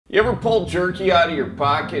You ever pull jerky out of your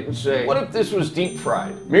pocket and say, what if this was deep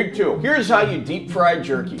fried? Me too. Here's how you deep fry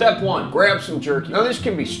jerky. Step 1, grab some jerky. Now this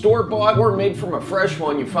can be store-bought or made from a fresh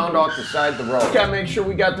one you found off the side of the road. Gotta make sure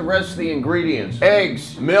we got the rest of the ingredients.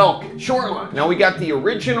 Eggs, milk, short lunch. Now we got the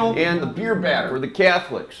original and the beer batter for the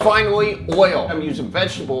Catholics. Finally, oil. I'm using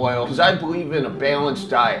vegetable oil because I believe in a balanced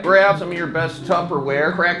diet. Grab some of your best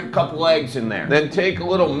Tupperware, crack a couple eggs in there. Then take a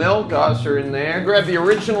little milk, toss her in there. Grab the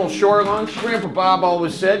original short lunch. Grandpa Bob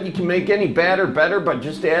always said you can make any batter better by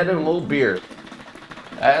just adding a little beer.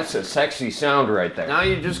 That's a sexy sound right there. Now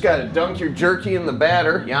you just gotta dunk your jerky in the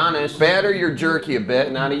batter. Be honest, batter your jerky a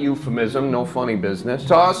bit, not a euphemism, no funny business.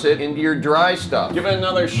 Toss it into your dry stuff. Give it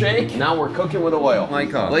another shake. Now we're cooking with oil.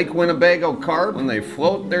 Like a Lake Winnebago carp, when they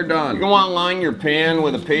float, they're done. You want to line your pan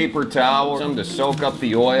with a paper towel, something to soak up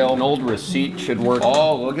the oil. An old receipt should work.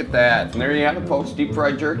 Oh, look at that. And there you have it, folks, deep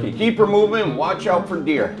fried jerky. Keep her moving, watch out for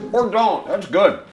deer. Or don't, that's good.